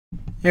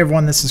Hey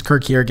everyone, this is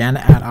Kirk here again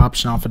at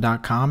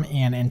OptionAlpha.com,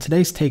 and in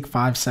today's Take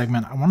 5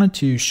 segment, I wanted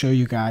to show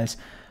you guys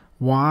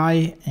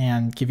why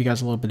and give you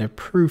guys a little bit of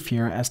proof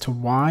here as to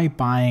why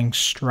buying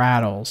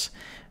straddles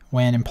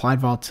when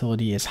implied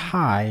volatility is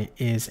high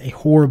is a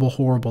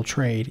horrible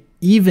trade,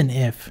 even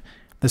if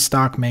the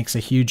stock makes a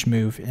huge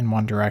move in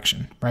one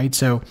direction, right?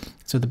 So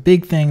the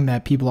big thing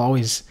that people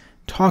always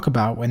talk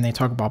about when they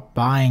talk about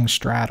buying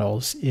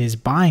straddles is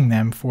buying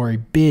them for a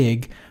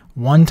big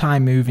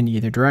one-time move in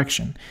either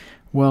direction.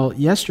 Well,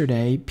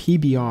 today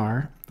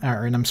PBR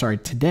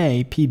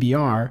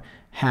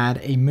had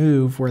a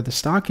move where the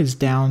stock is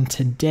down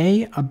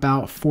today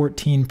about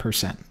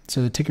 14%.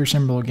 So the ticker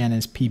symbol again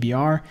is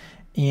PBR,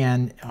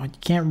 and you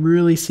can't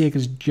really see it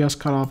because it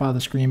just cut off out of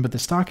the screen, but the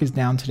stock is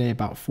down today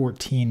about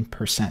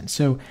 14%.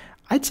 So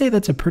I'd say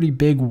that's a pretty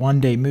big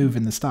one-day move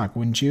in the stock,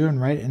 wouldn't you?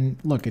 And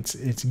look,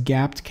 it's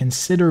gapped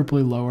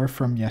considerably lower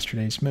from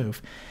yesterday's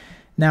move.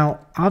 Now,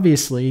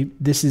 obviously,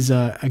 this is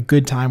a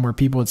good time where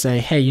people would say,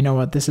 hey, you know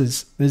what, this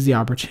is the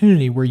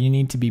opportunity where you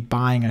need to be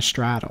buying a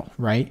straddle,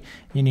 right?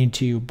 You need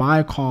to buy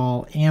a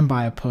call and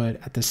buy a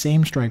put at the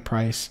same strike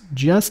price,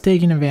 just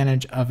taking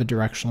advantage of a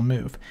directional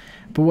move.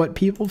 But what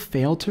people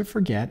fail to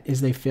forget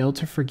is they fail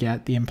to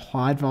forget the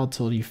implied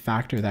volatility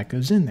factor that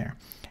goes in there.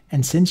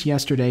 And since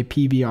yesterday,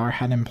 PBR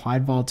had an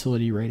implied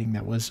volatility rating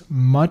that was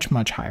much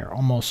higher,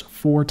 almost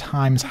 4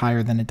 times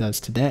higher than it does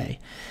today,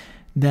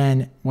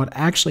 then what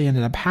actually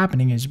ended up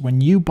happening is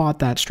when you bought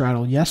that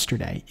straddle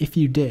yesterday, if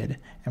you did,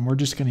 and we're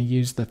just going to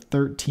use the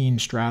 13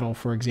 straddle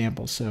for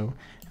example. So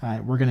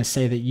we're going to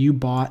say that you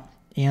bought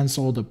and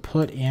sold a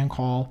put and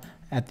call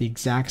at the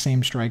exact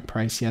same strike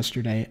price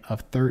yesterday of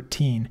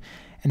 13.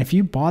 And if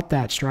you bought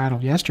that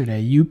straddle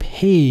yesterday, you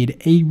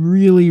paid a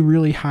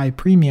really high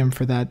premium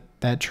for that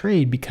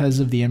trade because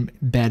of the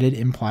embedded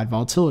implied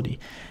volatility.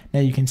 Now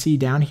you can see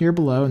down here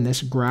below, and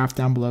this graph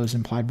down below is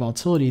implied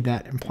volatility,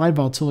 that implied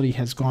volatility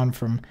has gone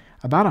from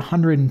about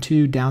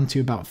 102 down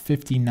to about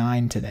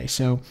 59 today.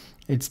 So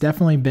it's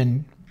definitely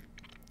been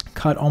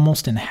cut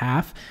almost in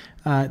half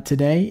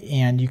today,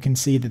 and you can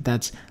see that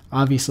that's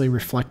obviously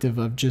reflective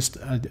of just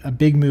a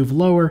big move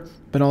lower,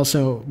 but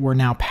also we're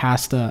now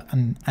past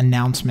an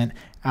announcement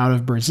out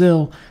of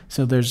Brazil,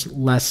 so there's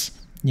less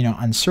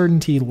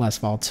uncertainty, less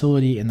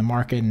volatility in the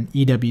market, and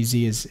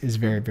EWZ is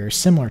very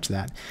similar to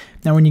that.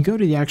 Now, when you go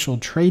to the actual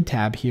trade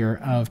tab here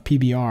of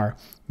PBR,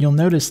 you'll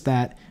notice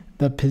that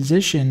the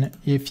position,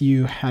 if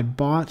you had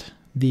bought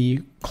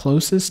the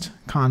closest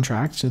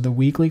contract, so the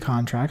weekly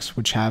contracts,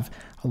 which have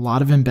a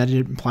lot of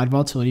embedded implied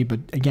volatility,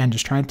 but again,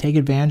 just try to take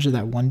advantage of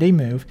that one-day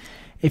move.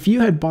 If you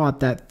had bought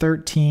that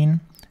 13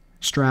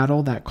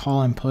 straddle, that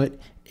call and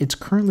put, it's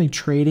currently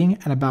trading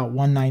at about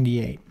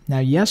 198. Now,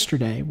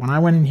 yesterday, when I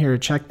went in here to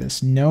check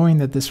this, knowing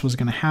that this was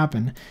going to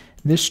happen,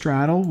 this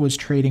straddle was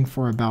trading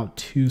for about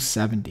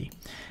 270.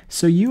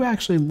 So you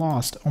actually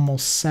lost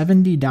almost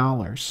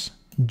 $70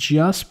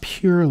 just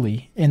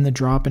purely in the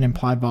drop in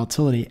implied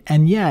volatility.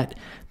 And yet,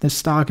 the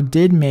stock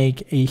did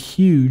make a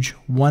huge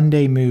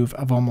one-day move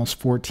of almost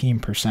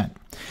 14%.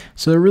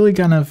 So it really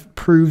kind of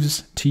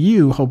proves to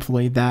you,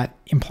 hopefully, that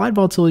implied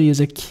volatility is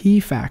a key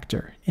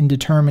factor in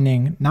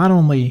determining not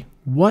only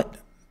what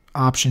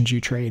options you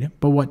trade,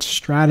 but what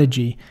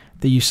strategy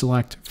that you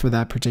select for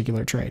that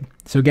particular trade.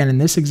 So again, in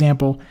this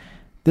example,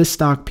 this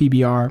stock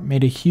PBR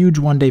made a huge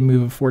one-day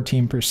move of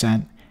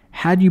 14%.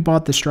 Had you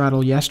bought the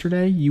straddle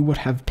yesterday, you would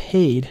have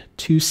paid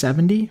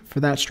 $270 for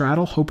that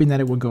straddle, hoping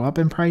that it would go up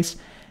in price,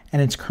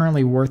 and it's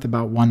currently worth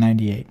about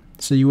 $198.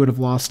 So you would have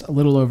lost a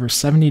little over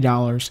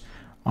 $70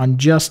 on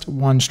just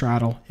one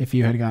straddle if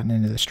you had gotten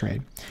into this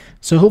trade.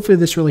 So hopefully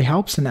this really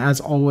helps, and as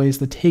always,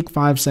 the Take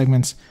 5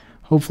 segments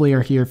hopefully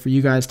are here for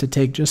you guys to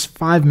take just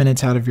 5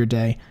 minutes out of your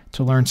day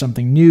to learn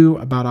something new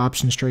about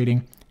options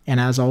trading.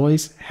 And as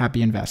always,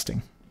 happy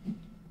investing.